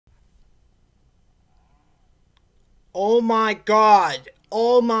Oh my god.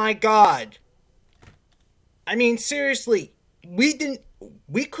 Oh my god. I mean, seriously, we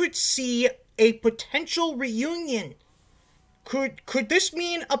could see a potential reunion. Could this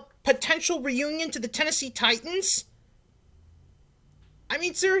mean a potential reunion to the Tennessee Titans? I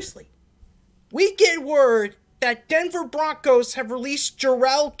mean, seriously. We get word that Denver Broncos have released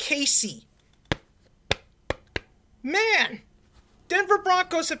Jurrell Casey. Man, Denver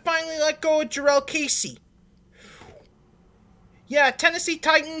Broncos have finally let go of Jurrell Casey. Yeah, Tennessee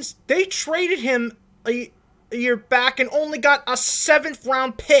Titans, they traded him a year back and only got a 7th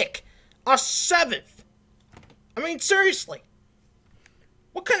round pick. A 7th. I mean, seriously.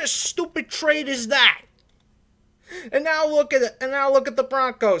 What kind of stupid trade is that? And now look at it. And now look at the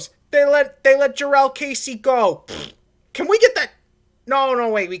Broncos. They let Jurrell Casey go. Can we get that? No,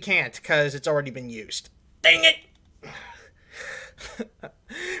 wait, we can't because it's already been used. Dang it!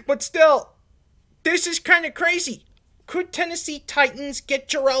 But still, this is kind of crazy. Could Tennessee Titans get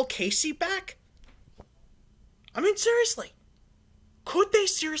Jurrell Casey back? I mean, seriously. Could they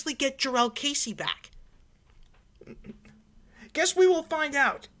seriously get Jurrell Casey back? Guess we will find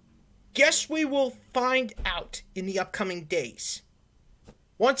out. Guess we will find out in the upcoming days.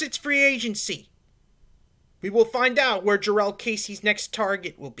 Once it's free agency, we will find out where Jurrell Casey's next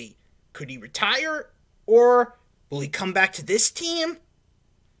target will be. Could he retire? Or will he come back to this team?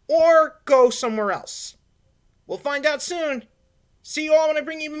 Or go somewhere else? We'll find out soon. See you all when I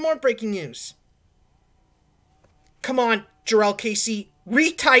bring you even more breaking news. Come on, Jurrell Casey,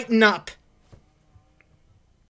 re-tighten up.